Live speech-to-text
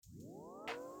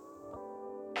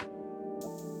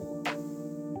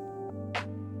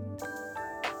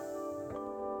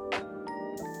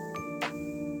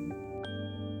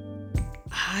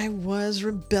I was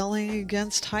rebelling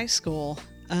against high school,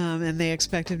 and they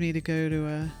expected me to go to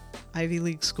a Ivy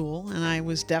League school, and I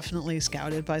was definitely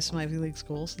scouted by some Ivy League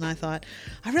schools, and I thought,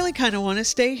 I really kind of want to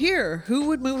stay here. Who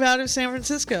would move out of San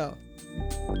Francisco?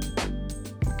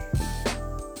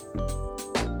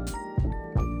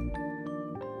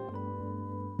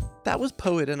 That was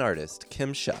poet and artist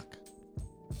Kim Shuck.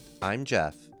 I'm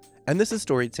Jeff, and this is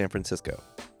Storied San Francisco.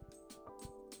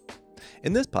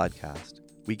 In this podcast,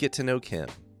 we get to know Kim,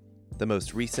 the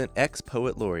most recent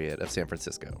ex-poet laureate of San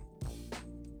Francisco.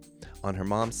 On her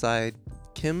mom's side,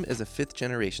 Kim is a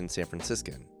fifth-generation San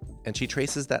Franciscan, and she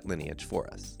traces that lineage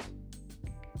for us.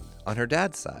 On her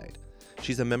dad's side,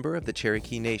 she's a member of the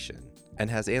Cherokee Nation and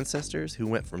has ancestors who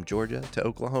went from Georgia to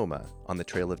Oklahoma on the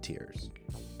Trail of Tears.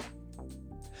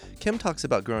 Kim talks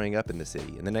about growing up in the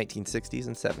city in the 1960s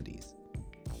and 70s.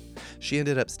 She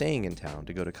ended up staying in town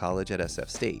to go to college at SF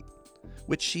State,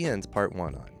 which she ends part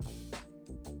 1 on.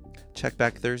 Check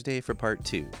back Thursday for part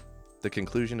 2, the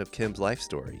conclusion of Kim's life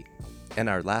story, and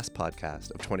our last podcast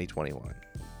of 2021.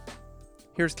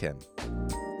 Here's Kim.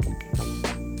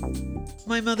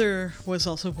 My mother was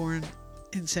also born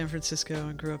in San Francisco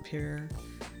and grew up here,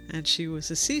 and she was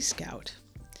a Sea Scout,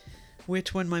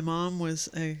 which when my mom was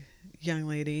a young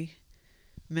lady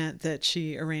meant that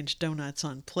she arranged donuts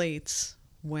on plates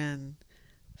when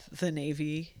the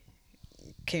Navy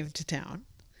came to town.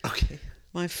 Okay.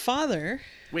 My father...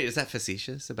 Wait, is that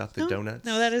facetious about the donuts?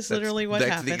 No, that is literally what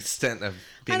happened. That's the extent of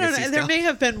being I a don't Sea know. Scout? There may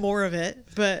have been more of it,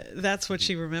 but that's what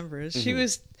she remembers. She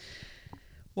was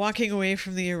walking away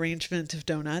from the arrangement of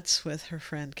donuts with her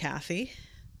friend Kathy,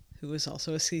 who was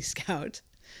also a Sea Scout.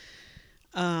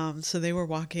 So they were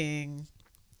walking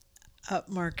up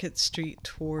Market Street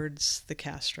towards the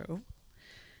Castro.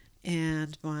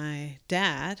 And my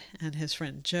dad and his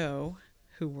friend Joe,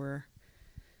 who were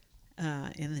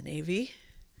in the Navy,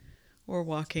 were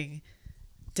walking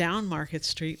down Market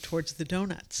Street towards the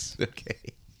donuts. Okay.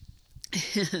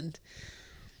 And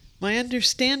my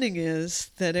understanding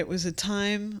is that it was a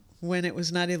time when it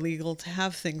was not illegal to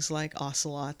have things like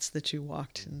ocelots that you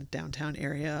walked in the downtown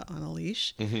area on a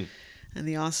leash. Mm-hmm. And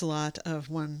the ocelot of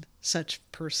one such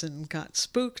person got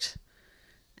spooked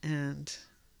and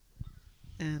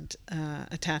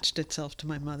attached itself to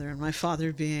my mother. And my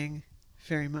father, being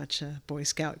very much a Boy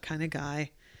Scout kind of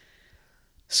guy,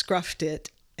 scruffed it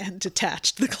and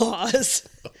detached the claws.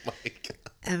 Oh my God.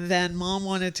 And then Mom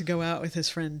wanted to go out with his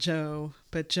friend Joe,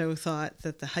 but Joe thought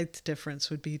that the height difference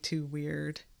would be too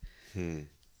weird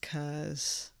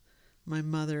because my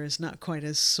mother is not quite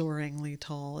as soaringly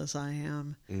tall as I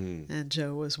am, and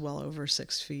Joe was well over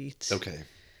 6 feet. Okay.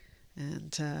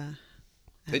 And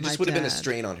It just would have been a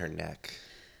strain on her neck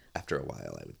after a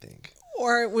while, I would think.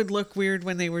 Or it would look weird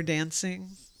when they were dancing.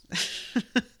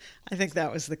 I think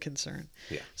that was the concern.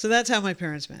 Yeah. So that's how my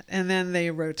parents met. And then they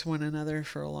wrote to one another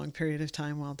for a long period of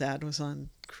time while Dad was on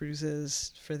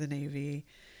cruises for the Navy.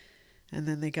 And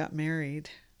then they got married.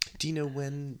 Do you know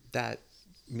when that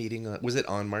meeting, was it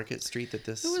on Market Street that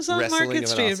this It was on wrestling Market of an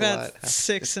Street, ocelot about happened?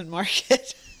 6 in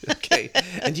Market. Okay.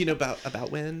 And do you know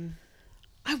about when?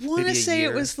 I want Maybe to a say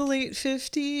year? it was the late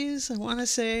 50s. I want to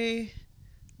say,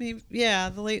 maybe, yeah,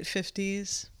 the late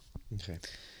 50s. Okay.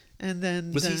 And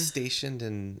then... Was he stationed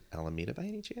in Alameda by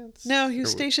any chance? No, he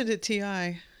was stationed at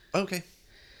TI. Okay.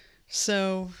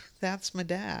 So that's my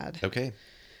dad. Okay.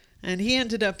 And he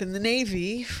ended up in the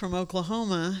Navy from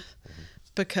Oklahoma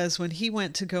because when he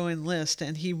went to go enlist,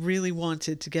 and he really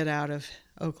wanted to get out of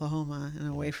Oklahoma and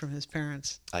away from his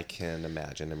parents. I can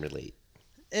imagine and relate.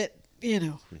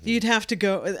 You'd have to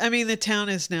go. I mean, the town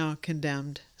is now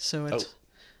condemned, so it's...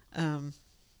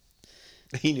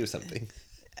 He knew something.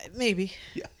 Maybe.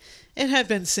 Yeah. It had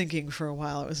been sinking for a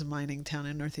while. It was a mining town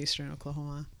in northeastern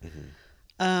Oklahoma.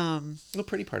 A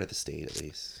pretty part of the state, at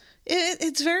least.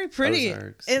 It's very pretty.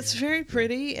 Ozarks, it's very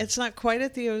pretty. It's not quite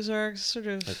at the Ozarks, sort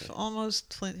of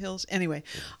almost Flint Hills. Anyway,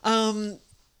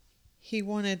 he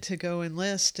wanted to go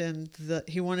enlist, and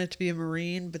he wanted to be a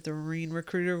Marine, but the Marine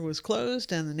recruiter was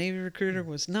closed, and the Navy recruiter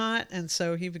was not, and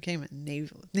so he became a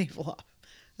naval op.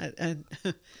 And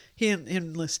he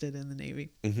enlisted in the Navy.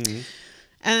 Mm-hmm.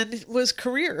 And it was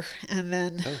career, and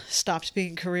then stopped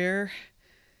being career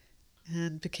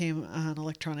and became an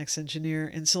electronics engineer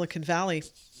in Silicon Valley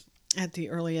at the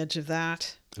early edge of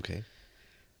that. Okay.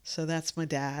 So that's my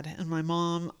dad. And my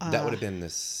mom... that would have been the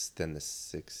 60s?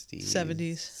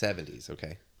 70s. 70s,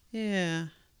 okay. Yeah.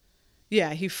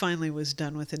 Yeah, he finally was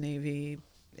done with the Navy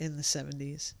in the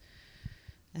 70s.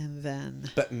 And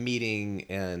then... But meeting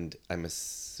and I'm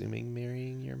assuming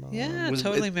marrying your mom? Yeah,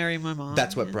 totally marrying my mom.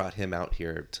 That's what brought him out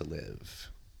here to live.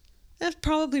 That's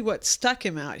probably what stuck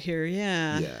him out here,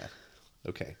 yeah. Yeah.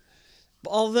 Okay.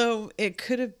 although it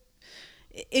could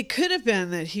have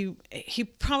been that he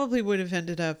probably would have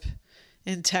ended up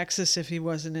in Texas if he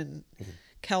wasn't in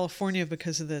California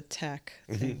because of the tech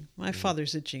thing. My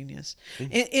father's a genius.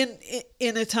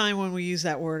 In a time when we use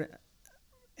that word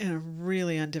in a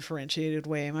really undifferentiated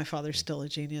way, my father's still a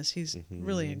genius. He's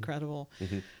really incredible.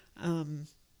 And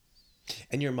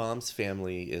your mom's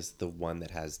family is the one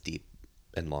that has deep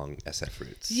and long SF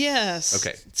roots. Yes.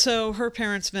 Okay. So her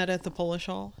parents met at the Polish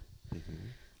Hall.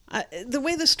 The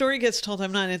way the story gets told,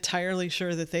 I'm not entirely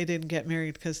sure that they didn't get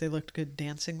married because they looked good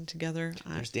dancing together.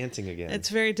 There's dancing again. It's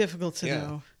very difficult to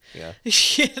know. Yeah.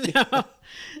 You know?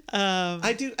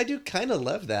 I do kind of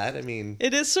love that. I mean,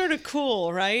 it is sort of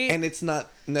cool, right? and it's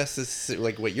not necessarily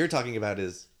like what you're talking about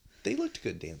is they looked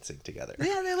good dancing together.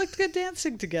 Yeah, they looked good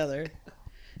dancing together.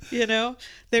 You know,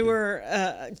 they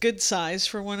were good size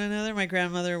for one another. My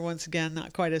grandmother, once again,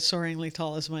 not quite as soaringly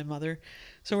tall as my mother.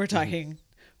 So we're talking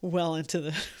well into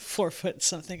the 4 foot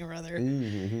something or other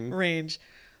range.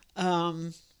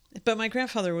 But my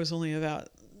grandfather was only about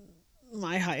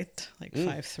my height, like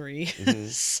 5'3".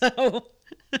 So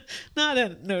not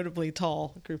a notably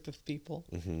tall group of people.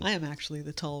 I am actually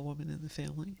the tall woman in the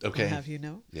family. Okay. I'll have you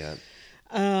know. Yeah.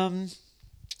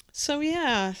 So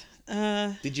yeah.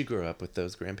 Did you grow up with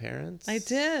those grandparents? I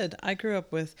did.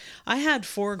 I had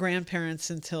 4 grandparents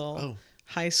until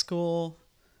high school.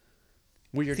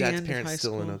 Were your the dad's end of parents high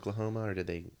still in school. Oklahoma, or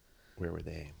where were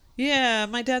they? Yeah,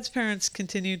 my dad's parents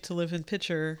continued to live in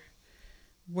Pitcher,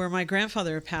 where my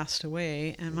grandfather passed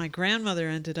away, and my grandmother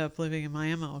ended up living in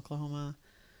Miami, Oklahoma,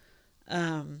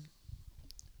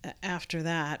 after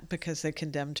that because they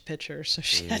condemned Pitcher, so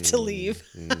she had to leave.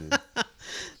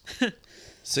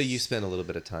 So you spent a little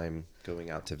bit of time going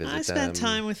out to visit them? I spent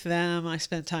time with them. I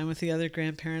spent time with the other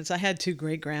grandparents. I had 2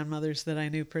 great-grandmothers that I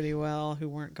knew pretty well who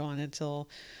weren't gone until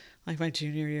like my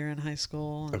junior year in high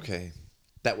school. Okay.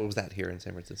 Was that here in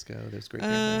San Francisco? Those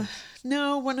great-grandparents?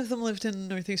 No, one of them lived in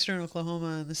northeastern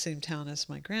Oklahoma in the same town as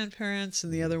my grandparents,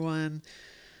 and the other one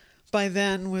by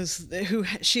then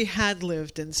she had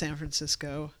lived in San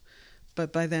Francisco,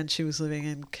 but by then she was living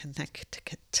in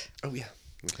Connecticut. Oh, yeah.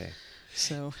 Okay.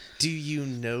 So, do you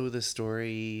know the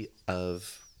story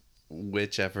of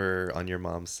whichever, on your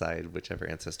mom's side, whichever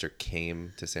ancestor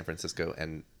came to San Francisco,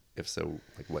 and if so,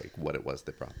 like what it was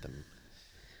that brought them?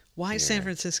 Why San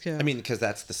Francisco? I mean, because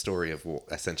that's the story of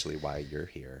essentially why you're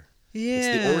here. Yeah.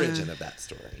 It's the origin of that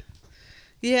story.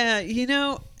 Yeah, you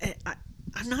know,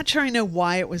 I'm not sure I know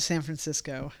why it was San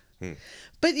Francisco.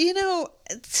 But, you know,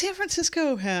 San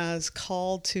Francisco has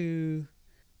called to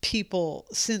people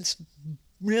since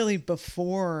really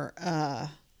before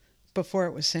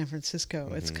it was San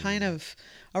Francisco. It's kind of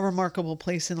a remarkable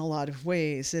place in a lot of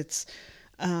ways. It's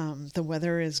the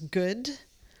weather is good.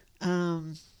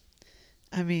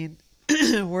 I mean,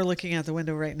 we're looking out the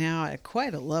window right now at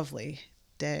quite a lovely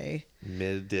day.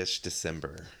 Mid-ish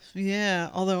December. Yeah,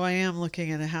 although I am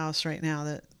looking at a house right now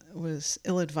that was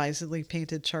ill-advisedly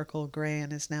painted charcoal gray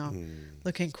and is now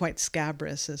looking quite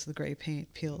scabrous as the gray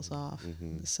paint peels off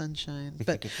in the sunshine.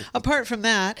 But apart from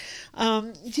that,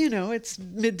 you know, it's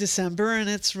mid-December and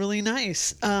it's really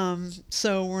nice.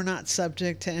 So we're not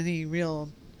subject to any real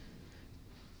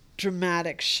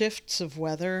dramatic shifts of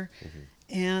weather.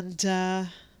 And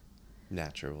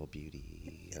natural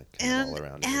beauty kind of all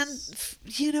around us.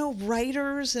 You know,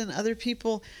 writers and other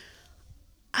people,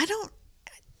 I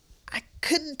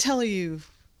couldn't tell you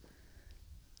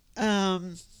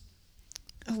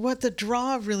what the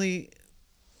draw really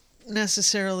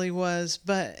necessarily was,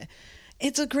 but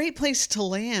it's a great place to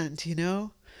land, you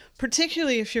know,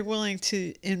 particularly if you're willing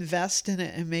to invest in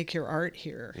it and make your art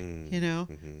here, you know,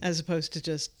 as opposed to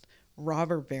just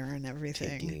robber baron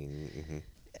everything.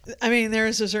 I mean, there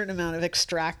is a certain amount of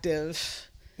extractive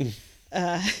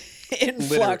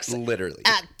influx literally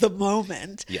at the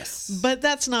moment. Yes. But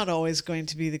that's not always going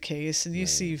to be the case. And you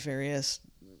see various,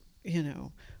 you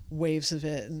know, waves of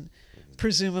it. And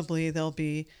presumably there'll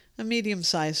be a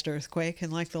medium-sized earthquake.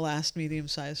 And like the last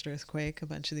medium-sized earthquake, a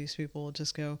bunch of these people will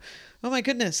just go, oh my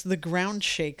goodness, the ground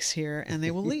shakes here, and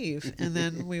they will leave. And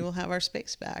then we will have our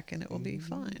space back and it will be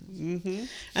fine.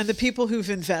 And the people who've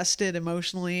invested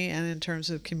emotionally and in terms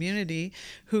of community,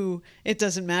 who it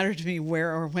doesn't matter to me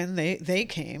where or when they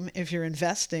came, if you're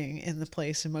investing in the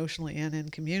place emotionally and in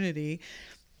community,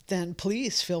 then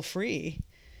please feel free,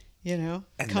 you know,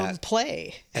 come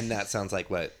play. And that sounds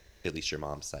like what at least your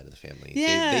mom's side of the family.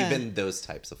 Yeah. They've been those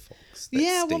types of folks.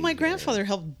 Yeah, well, my grandfather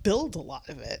helped build a lot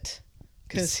of it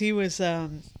because he was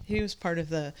part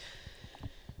of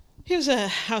he was a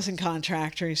housing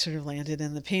contractor. He sort of landed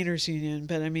in the painters union,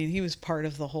 but I mean, he was part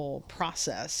of the whole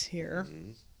process here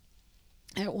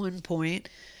at one point.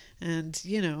 And,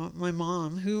 you know, my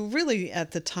mom, who really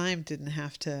at the time didn't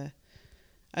have to,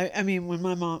 I mean,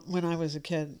 when I was a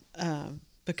kid,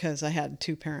 because I had a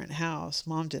 2-parent house,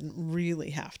 mom didn't really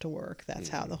have to work. That's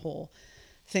how the whole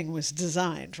thing was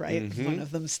designed, right? One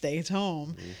of them stays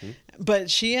home. But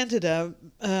she ended up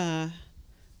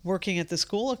working at the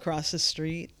school across the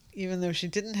street, even though she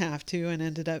didn't have to, and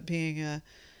ended up being a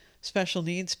special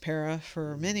needs para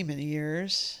for many, many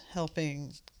years,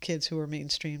 helping kids who were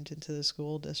mainstreamed into the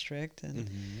school district.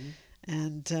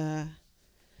 And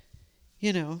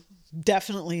you know,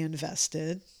 definitely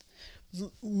invested.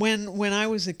 When I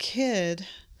was a kid,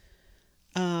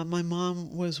 my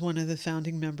mom was one of the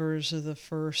founding members of the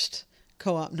first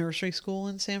co-op nursery school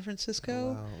in San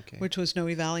Francisco, which was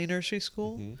Noe Valley Nursery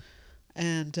School.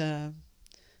 And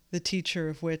the teacher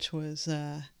of which was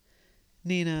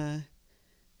Nina.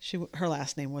 Her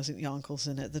last name wasn't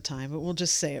Jonkelson at the time, but we'll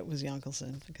just say it was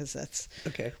Jonkelson because that's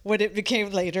what it became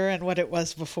later and what it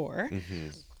was before.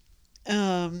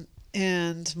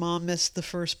 And mom missed the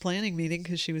first planning meeting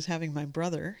because she was having my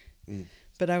brother.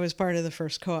 But I was part of the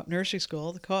first co-op nursery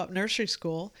school. The co-op nursery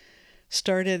school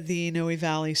started the Noe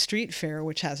Valley Street Fair,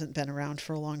 which hasn't been around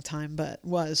for a long time, but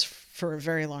was for a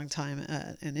very long time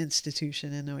an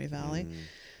institution in Noe Valley.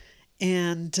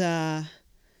 And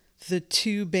the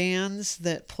 2 bands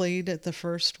that played at the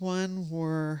first one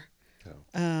were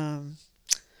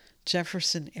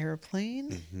Jefferson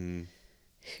Airplane,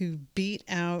 who beat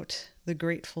out the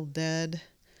Grateful Dead.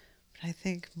 But I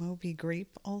think Moby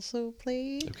Grape also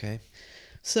played. Okay.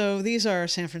 So these are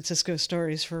San Francisco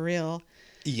stories for real.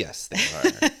 Yes, they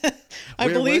are. I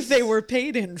believe they were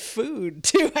paid in food,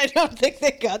 too. I don't think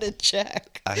they got a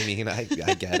check. I mean, I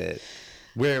get it.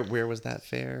 Where was that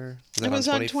fair? It was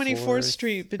on 24th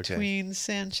Street between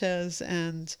Sanchez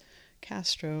and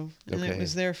Castro. And it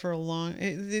was there for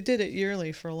they did it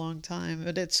yearly for a long time.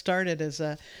 But it started as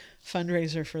a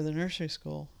fundraiser for the nursery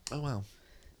school. Oh, wow.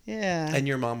 Yeah. And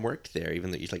your mom worked there, even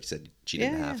though, like you said, she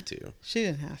didn't have to. She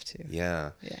didn't have to.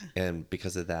 Yeah. And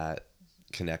because of that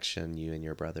connection, you and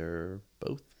your brother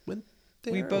both went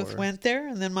there? We both went there,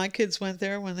 and then my kids went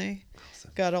there when they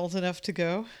got old enough to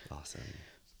go. Awesome.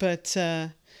 But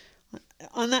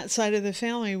on that side of the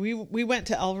family, we went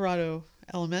to Alvarado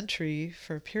Elementary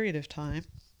for a period of time.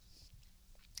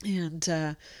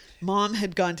 And mom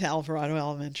had gone to Alvarado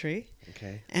Elementary.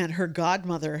 Okay. And her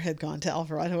godmother had gone to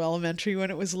Alvarado Elementary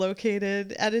when it was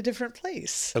located at a different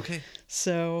place. Okay.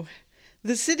 So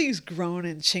the city's grown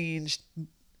and changed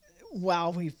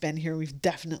while we've been here. We've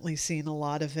definitely seen a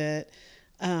lot of it.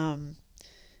 And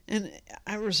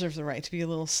I reserve the right to be a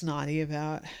little snotty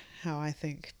about how I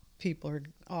think people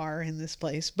are in this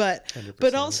place, but 100%.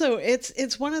 But also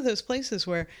it's one of those places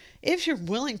where if you're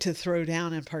willing to throw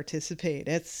down and participate,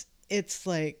 it's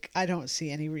like I don't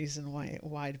see any reason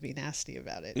why to be nasty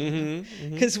about it,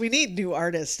 because we need new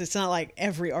artists. It's not like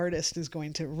every artist is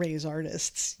going to raise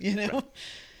artists, you know.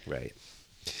 Right.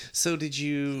 So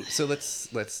let's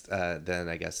then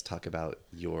I guess talk about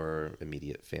your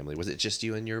immediate family. Was it just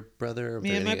you and your brother?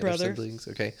 Me and my brother. Siblings?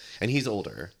 Okay. And he's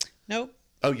older. Nope.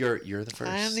 Oh, you're the first.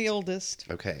 I am the oldest.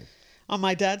 Okay. On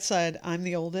my dad's side, I'm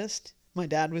the oldest. My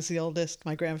dad was the oldest.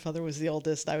 My grandfather was the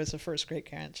oldest. I was the first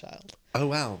great-grandchild. Oh,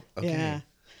 wow. Okay. Yeah.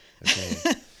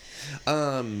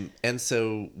 Okay. And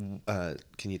so,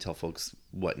 can you tell folks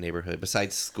what neighborhood,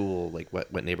 besides school, like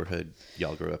what neighborhood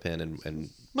y'all grew up in and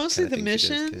mostly the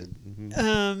Mission.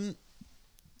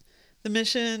 The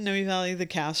Mission, Noe Valley, the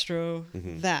Castro,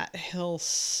 that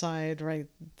hillside right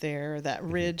there, that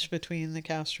ridge between the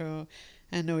Castro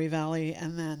and Noe Valley,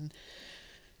 and then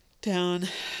down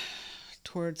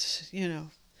towards,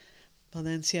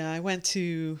 Valencia. I went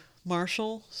to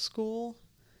Marshall School.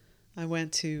 I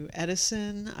went to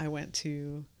Edison. I went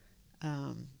to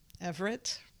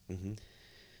Everett.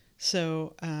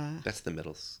 So that's the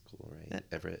middle school, right?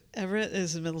 Everett. Everett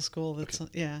is the middle school. That's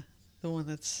the one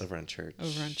that's over on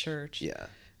Church. Yeah.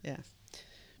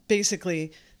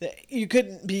 Basically, you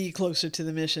couldn't be closer to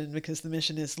the Mission because the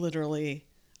Mission is literally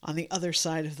on the other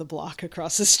side of the block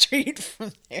across the street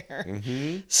from there.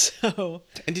 So.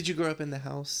 And did you grow up in the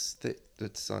house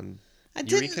that's on? I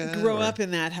Eureka, didn't grow up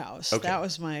in that house. Okay. That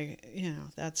was my,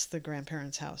 that's the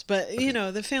grandparents' house. But,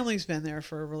 the family's been there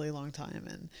for a really long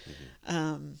time.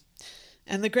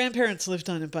 And the grandparents lived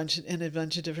in a bunch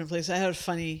of different places. I had a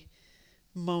funny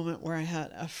moment where I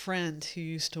had a friend who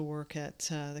used to work at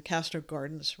the Castro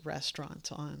Gardens restaurant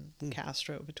on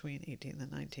Castro between 18th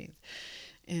and 19th.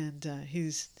 And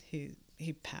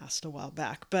he passed a while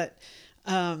back. But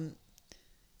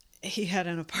he had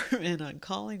an apartment on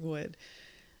Collingwood.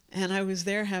 And I was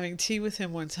there having tea with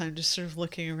him one time, just sort of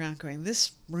looking around, going,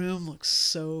 "This room looks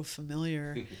so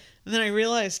familiar." And then I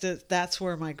realized that that's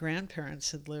where my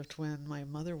grandparents had lived when my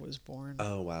mother was born.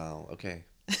 Oh, wow. Okay.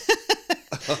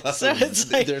 So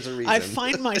it's like There's a reason. I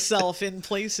find myself in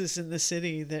places in the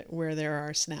city where there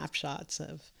are snapshots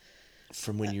of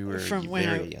From when you were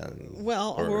very young.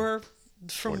 Well, or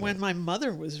from when my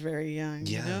mother was very young,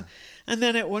 you know? And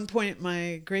then at one point,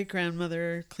 my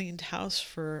great-grandmother cleaned house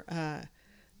for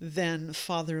then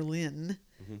Father Lynn,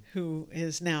 who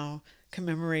is now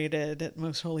commemorated at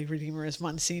Most Holy Redeemer as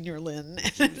Monsignor Lynn.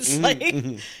 And it's like,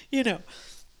 you know,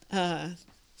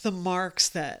 the marks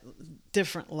that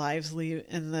different lives leave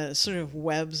and the sort of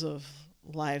webs of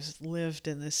lives lived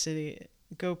in this city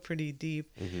go pretty deep.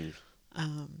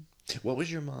 What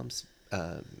was your mom's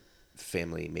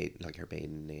family like her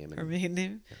maiden name? Her maiden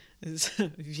name is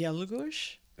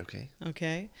Wielgosz. Okay.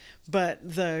 Okay. But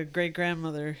the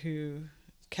great-grandmother who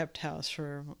kept house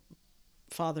for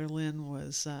Father Lynn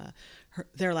was,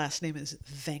 their last name is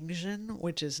Węgrzyn,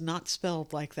 which is not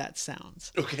spelled like that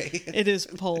sounds. Okay. It is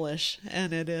Polish,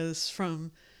 and it is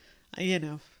from, you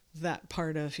know, that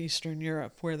part of Eastern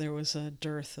Europe where there was a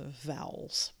dearth of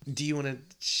vowels. Do you want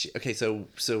to... Okay, so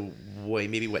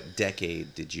maybe what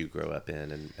decade did you grow up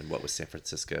in, and what was San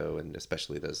Francisco, and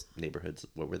especially those neighborhoods,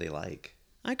 what were they like?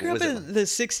 I grew up in the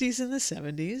 60s and the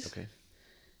 70s. Okay.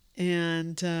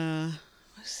 And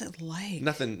what was it like?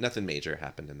 Nothing major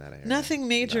happened in that area. Nothing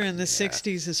major in the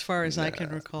 60s as far as I can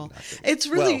recall. Nothing. It's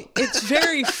really, it's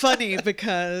very funny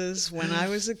because when I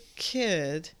was a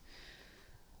kid,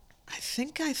 I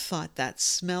think I thought that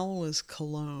smell was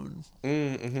cologne.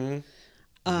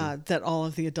 That all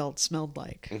of the adults smelled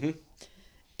like.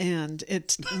 And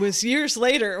it was years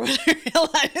later when I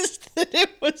realized that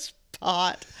it was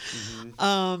pot.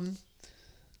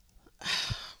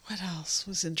 What else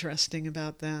was interesting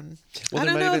about then? Well, I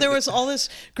don't know. There was all this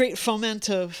great foment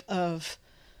of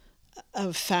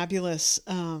fabulous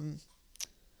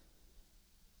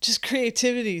just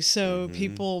creativity. So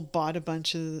people bought a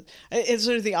bunch of... It's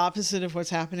sort of the opposite of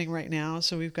what's happening right now.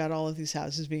 So we've got all of these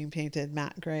houses being painted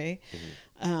matte gray,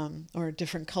 or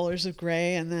different colors of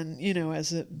gray. And then, you know,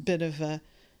 as a bit of an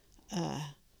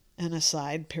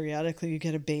aside, periodically you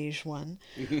get a beige one.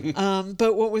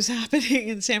 But what was happening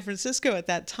in San Francisco at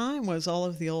that time was all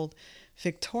of the old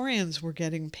Victorians were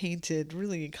getting painted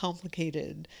really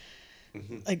complicated.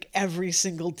 Like every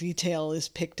single detail is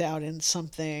picked out in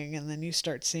something, and then you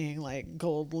start seeing like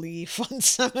gold leaf on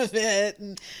some of it,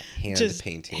 and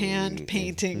hand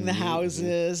painting the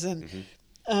houses, and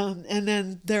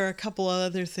then there are a couple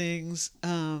other things.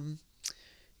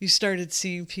 You started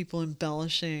seeing people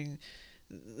embellishing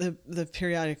the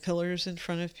periodic pillars in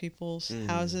front of people's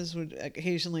houses. Would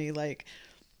occasionally, like,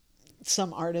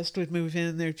 some artist would move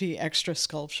in, there'd be extra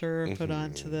sculpture put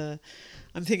onto the...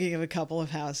 I'm thinking of a couple of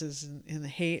houses in the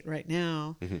Haight right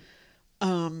now.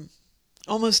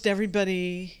 Almost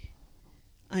everybody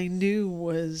I knew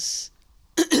was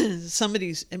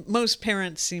most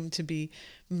parents seemed to be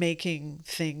making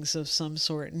things of some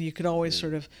sort, and you could always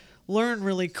sort of learn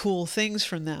really cool things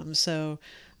from them. So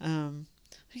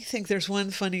I think there's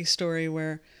one funny story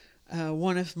where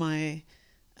one of my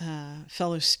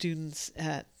fellow students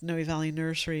at Noe Valley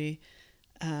Nursery,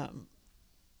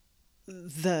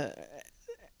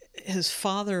 his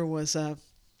father was a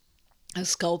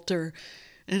sculptor,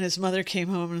 and his mother came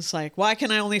home and was like, "Why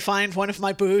can I only find one of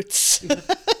my boots?"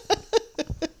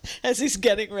 As he's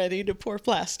getting ready to pour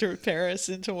plaster of Paris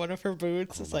into one of her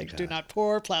boots. It's like, "Do not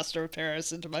pour plaster of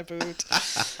Paris into my boot."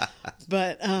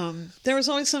 But there was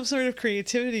always some sort of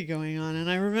creativity going on.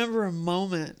 And I remember a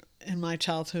moment in my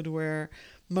childhood where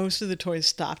most of the toys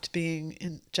stopped being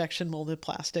injection molded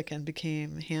plastic and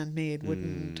became handmade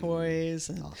wooden toys.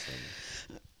 And awesome.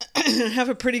 I have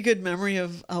a pretty good memory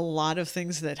of a lot of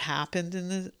things that happened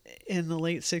in the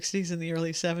late 60s and the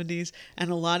early 70s,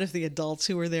 and a lot of the adults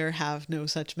who were there have no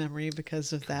such memory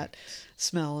because of that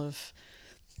smell of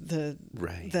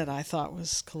that I thought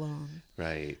was cologne.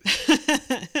 Right.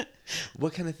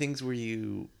 What kind of things were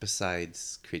you,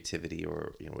 besides creativity,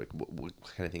 or what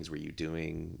kind of things were you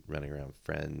doing, running around with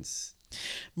friends?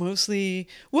 Mostly,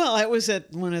 well, I was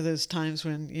at one of those times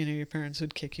when, your parents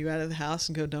would kick you out of the house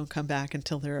and go, "Don't come back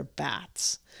until there are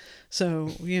bats."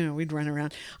 So, we'd run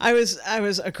around. I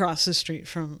was across the street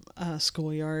from a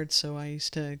schoolyard, so I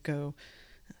used to go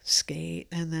skate,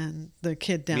 and then the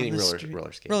kid down the street...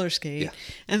 Roller skate. Yeah.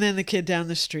 And then the kid down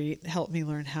the street helped me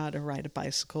learn how to ride a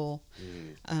bicycle.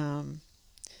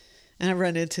 And I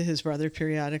run into his brother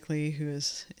periodically, who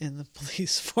is in the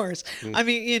police force. I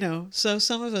mean, so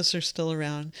some of us are still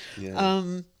around. Yeah.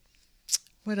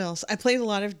 What else? I played a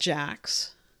lot of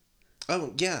jacks.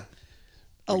 Oh, yeah.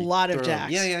 A lot of Throw-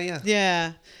 jacks.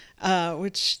 Yeah.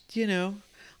 Which,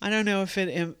 I don't know if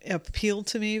it appealed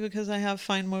to me because I have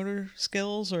fine motor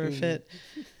skills, or if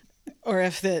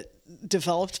it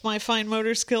developed my fine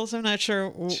motor skills. I'm not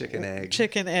sure. Chicken egg.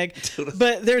 Totally.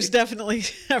 But there's definitely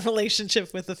a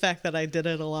relationship with the fact that I did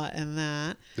it a lot in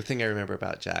that. The thing I remember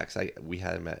about jacks, we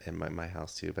had them in my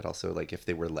house too, but also like if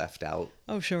they were left out,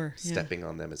 Oh, sure. Yeah. stepping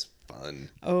on them is fun.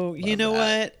 Oh, you Love know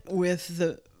that. what? With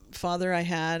the father I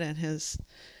had and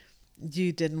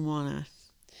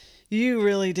you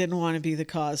really didn't want to be the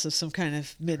cause of some kind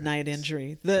of midnight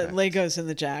injury. The Legos and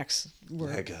the jacks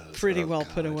were pretty well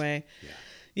put away.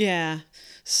 Yeah.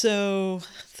 So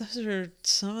those are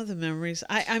some of the memories.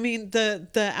 I mean,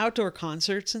 the outdoor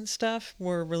concerts and stuff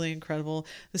were really incredible.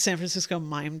 The San Francisco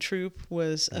Mime Troupe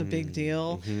was a big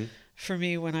deal for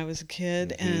me when I was a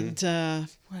kid. And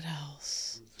what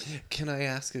else? Can I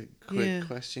ask a quick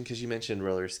question? Because you mentioned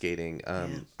roller skating.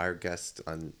 Our guest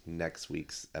on next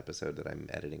week's episode that I'm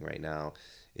editing right now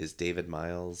is David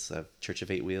Miles of Church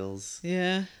of Eight Wheels.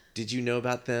 Yeah. Did you know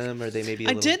about them? Or they maybe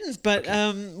I didn't, but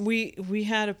we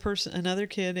had another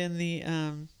kid in the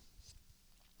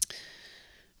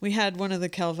we had one of the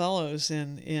Calvellos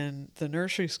in the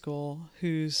nursery school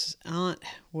whose aunt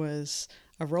was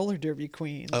a roller derby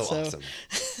queen. Oh, awesome.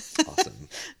 Awesome.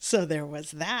 So there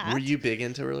was that. Were you big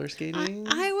into roller skating?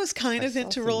 I was kind of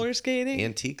into roller skating.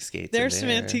 Antique skates. There's some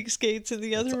antique skates in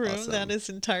the other room. Awesome. That is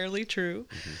entirely true.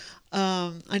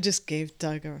 I just gave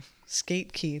Doug a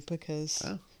skate key because,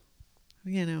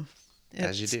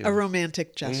 it's a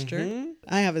romantic gesture.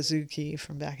 I have a zoo key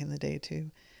from back in the day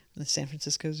too, the San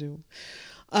Francisco Zoo.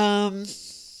 Well,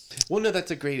 no,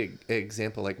 that's a great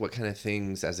example. Like, what kind of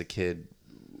things as a kid,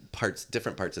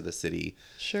 different parts of the city,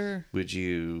 sure, would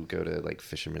you go to, like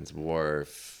Fisherman's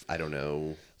Wharf? I don't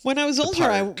know. When I was older,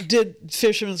 I did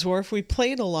Fisherman's Wharf. We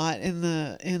played a lot in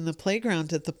the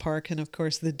playground at the park, and of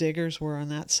course the Diggers were on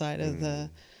that side of the.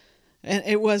 And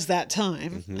it was that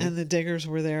time, and the Diggers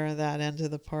were there at that end of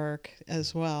the park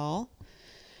as well,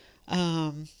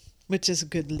 which is a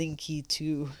good linky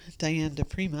to Diane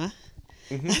DePrima.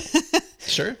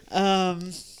 Sure.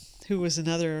 Who was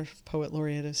another poet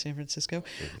laureate of San Francisco.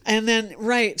 And then,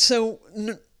 so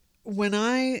when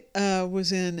I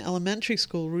was in elementary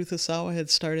school, Ruth Osawa had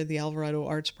started the Alvarado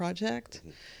Arts Project,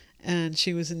 and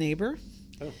she was a neighbor.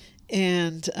 Oh.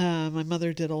 And my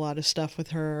mother did a lot of stuff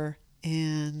with her.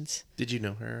 And did you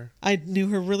know her? I knew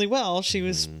her really well. She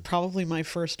was probably my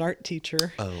first art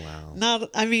teacher. Oh, wow.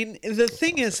 The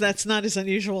thing is, that's not as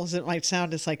unusual as it might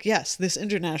sound. It's like, yes, this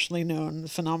internationally known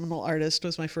phenomenal artist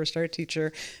was my first art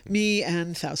teacher, me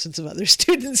and thousands of other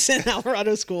students in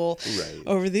Alvarado School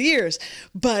over the years.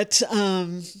 But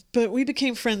we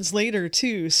became friends later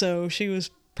too. So she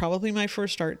was probably my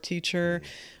first art teacher.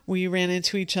 We ran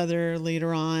into each other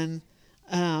later on.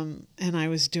 And I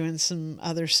was doing some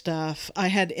other stuff. I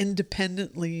had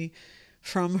independently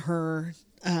from her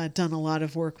done a lot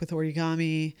of work with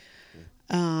origami,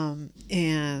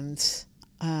 and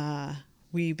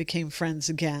we became friends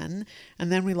again.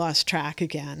 And then we lost track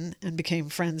again and became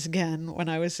friends again when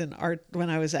I was in art, when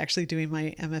I was actually doing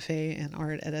my MFA in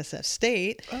art at SF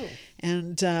State. Oh.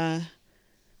 And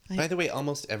by the way,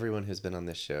 almost everyone who's been on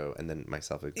this show, and then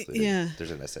myself included,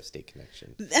 there's an SF State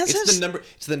connection.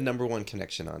 It's the number one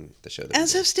connection on the show.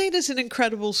 SF State is an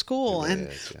incredible school, and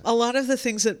a lot of the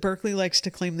things that Berkeley likes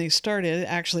to claim they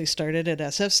actually started at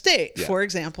SF State. Yeah. For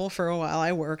example, for a while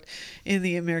I worked in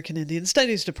the American Indian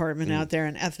Studies department out there,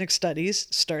 and ethnic studies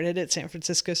started at San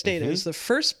Francisco State. It was the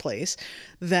first place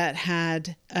that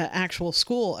had an actual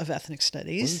school of ethnic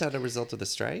studies. Wasn't that a result of the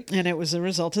strike? And it was a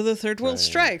result of the Third World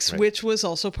strikes, which was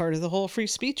also part of the whole free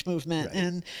speech movement.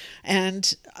 And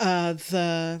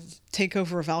the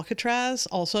takeover of Alcatraz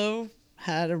also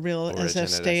had a real SF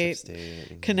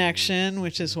State connection,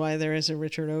 which is why there is a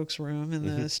Richard Oakes room in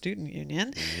the student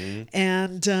union.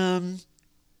 And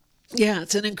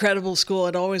it's an incredible school.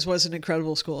 It always was an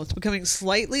incredible school. It's becoming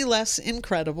slightly less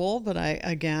incredible, but I,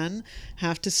 again,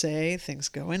 have to say things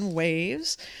go in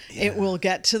waves. Yeah. It will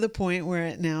get to the point where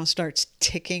it now starts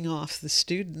ticking off the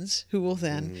students who will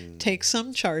then take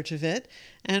some charge of it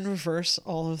and reverse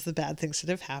all of the bad things that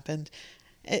have happened.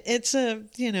 It's a,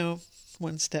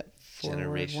 one step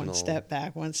forward, one step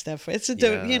back, one step forward. It's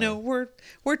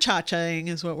we're cha-chaing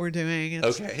is what we're doing.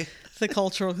 It's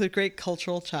the great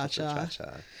cultural cha-cha.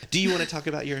 Do you want to talk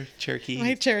about your Cherokee?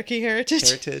 My Cherokee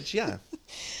heritage? Yeah.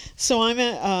 So I'm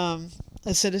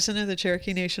a citizen of the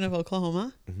Cherokee Nation of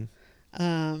Oklahoma,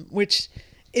 which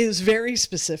is very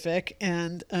specific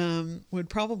and would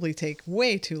probably take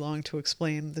way too long to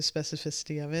explain the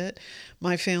specificity of it.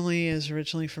 My family is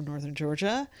originally from northern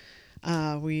Georgia.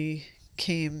 We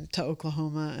came to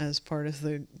Oklahoma as part of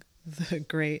the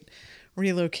great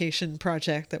relocation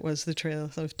project that was the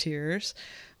Trail of Tears.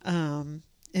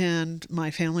 And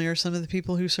my family are some of the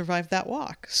people who survived that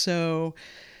walk. So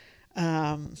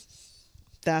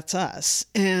that's us.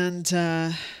 And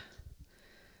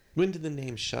when did the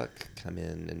name Shuck come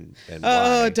in and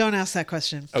oh, why? don't ask that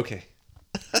question. Okay.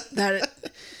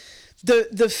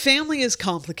 The family is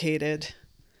complicated.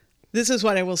 This is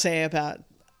what I will say about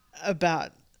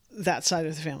that side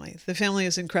of the family. The family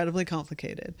is incredibly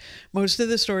complicated. Most of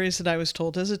the stories that I was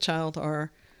told as a child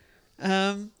are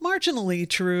marginally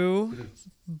true,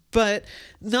 but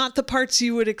not the parts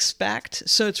you would expect.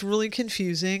 So it's really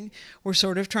confusing. We're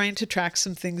sort of trying to track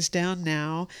some things down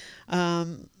now.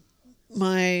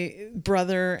 My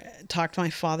brother talked my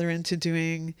father into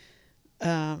doing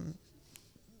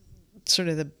sort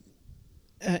of the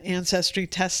ancestry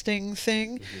testing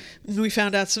thing. Mm-hmm. We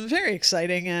found out some very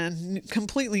exciting and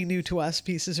completely new to us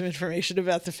pieces of information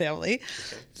about the family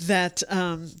that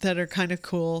are kind of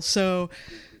cool. So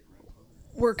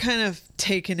we're kind of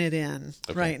taking it in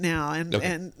right now,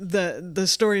 and the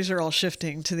stories are all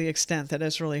shifting to the extent that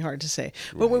it's really hard to say.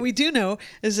 But what we do know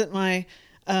is that my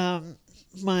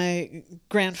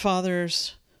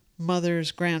grandfather's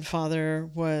mother's grandfather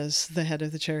was the head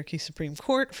of the Cherokee Supreme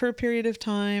Court for a period of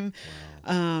time.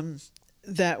 Wow.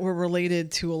 That were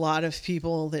related to a lot of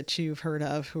people that you've heard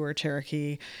of who are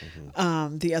Cherokee.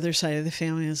 Mm-hmm. The other side of the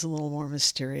family is a little more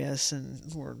mysterious, and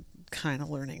we're kind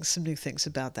of learning some new things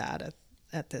about that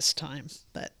at this time.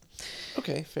 But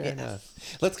okay, fair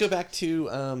enough. Let's go back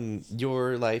to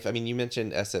your life. I mean, you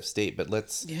mentioned SF State, but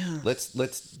let's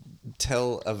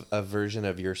tell a version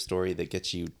of your story that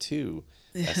gets you to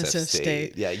SF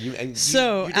State. Yeah, you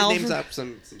did names up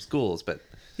some schools, but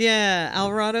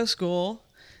Alvarado School,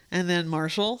 and then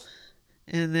Marshall,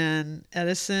 and then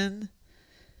Edison,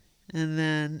 and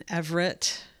then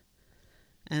Everett,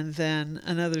 and then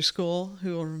another school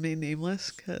who will remain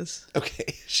nameless because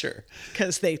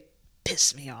they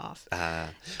piss me off.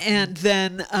 And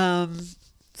then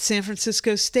San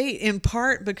Francisco State, in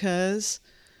part because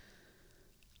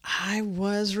I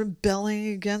was rebelling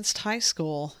against high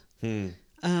school. And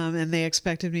they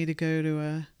expected me to go to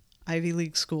a Ivy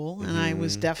League school, and I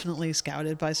was definitely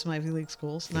scouted by some Ivy League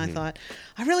schools, and I thought,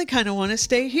 I really kind of want to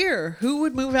stay here. Who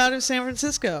would move out of San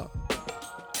Francisco?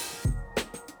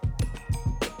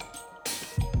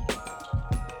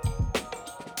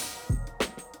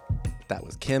 That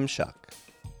was Kim Shuck.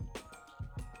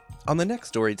 On the next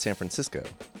Storied San Francisco,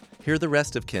 hear the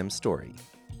rest of Kim's story.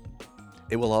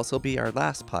 It will also be our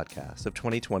last podcast of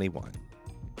 2021.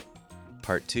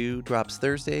 Part 2 drops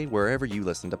Thursday wherever you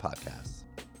listen to podcasts.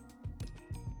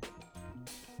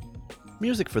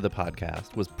 Music for the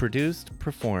podcast was produced,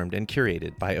 performed, and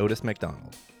curated by Otis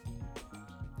McDonald.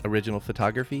 Original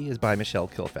photography is by Michelle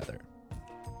Kilfeather.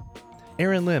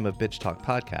 Aaron Lim of Bitch Talk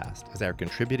Podcast is our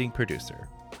contributing producer.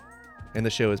 And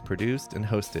the show is produced and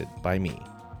hosted by me,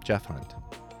 Jeff Hunt.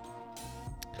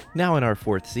 Now in our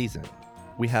 4th season,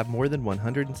 we have more than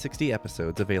 160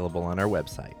 episodes available on our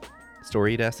website,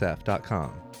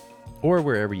 storiedsf.com, or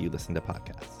wherever you listen to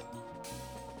podcasts.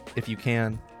 If you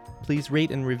can, please rate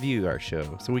and review our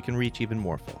show so we can reach even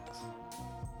more folks.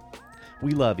 We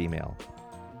love email.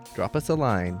 Drop us a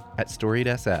line at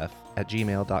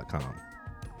storiedsf@gmail.com.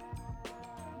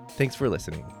 Thanks for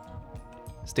listening.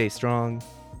 Stay strong,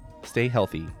 stay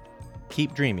healthy,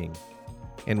 keep dreaming,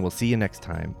 and we'll see you next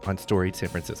time on Storied San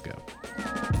Francisco.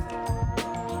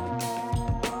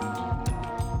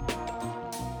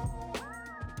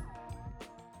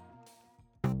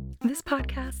 This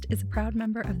podcast is a proud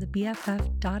member of the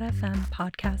BFF.FM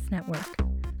podcast network.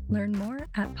 Learn more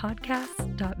at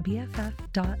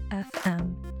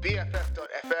podcasts.bff.fm.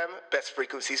 BFF.FM, best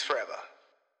frequencies forever.